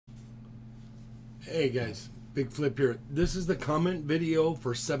Hey guys, Big Flip here. This is the comment video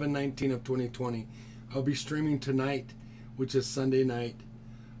for 7/19 of 2020. I'll be streaming tonight, which is Sunday night,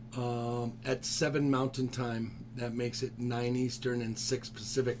 at 7 Mountain Time. That makes it 9 Eastern and 6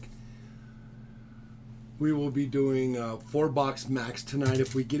 Pacific. We will be doing 4-box max tonight.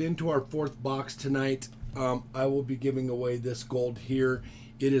 If we get into our 4th box tonight, I will be giving away this gold here.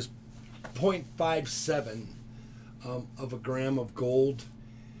 It is 0.57 of a gram of gold.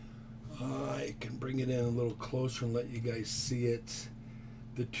 I can bring it in a little closer and let you guys see it.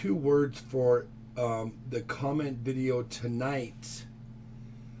 The two words for the comment video tonight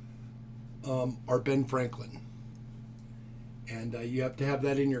are Ben Franklin. And you have to have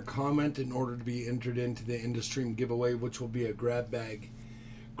that in your comment in order to be entered into the InduStream giveaway, which will be a grab bag.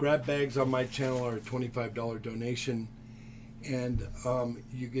 Grab bags on my channel are a $25 donation. And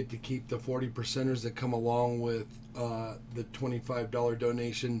you get to keep the 40%ers that come along with the $25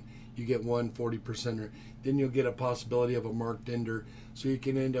 donation. You get one 40%er. Then you'll get a possibility of a marked ender. So you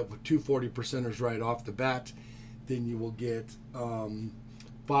can end up with two 40%ers right off the bat. Then you will get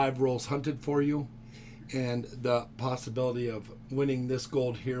 5 rolls hunted for you. And the possibility of winning this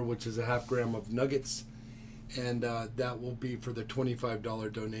gold here, which is a half gram of nuggets. And that will be for the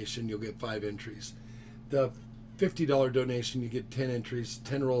 $25 donation. You'll get 5 entries. The $50 donation, you get 10 entries,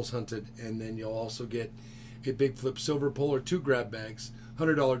 10 rolls hunted, and then you'll also get a Big Flip silver pole or 2 grab bags.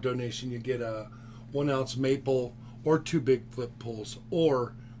 $100 donation, you get a 1 ounce maple or 2 Big Flip poles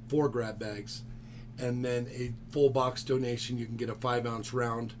or 4 grab bags. And then a full box donation, you can get a 5 ounce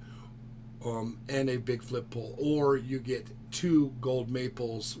round and a Big Flip pole, or you get 2 gold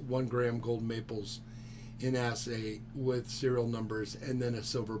maples, 1 gram gold maples in assay with serial numbers, and then a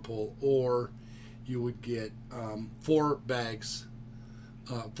silver pole, or you would get 4 bags,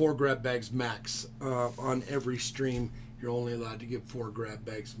 4 grab bags max on every stream. You're only allowed to get 4 grab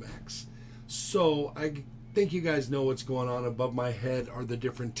bags max. So I think you guys know what's going on. Above my head are the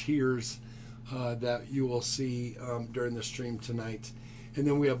different tiers that you will see during the stream tonight. And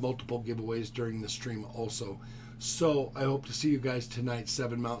then we have multiple giveaways during the stream also. So I hope to see you guys tonight,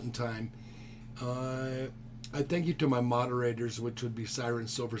 7 Mountain Time. I thank you to my moderators, which would be Siren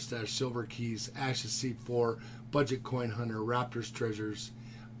Silver Stash, Silver Keys, Ashes C4, Budget Coin Hunter, Raptors Treasures,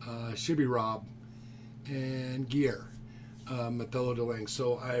 Shibby Rob, and Gear, Mathello DeLang.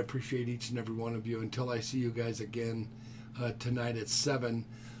 So I appreciate each and every one of you. Until I see you guys again tonight at 7,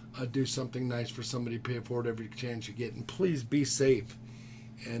 do something nice for somebody, pay it forward every chance you get. And please be safe.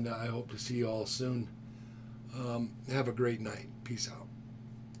 And I hope to see you all soon. Have a great night. Peace out.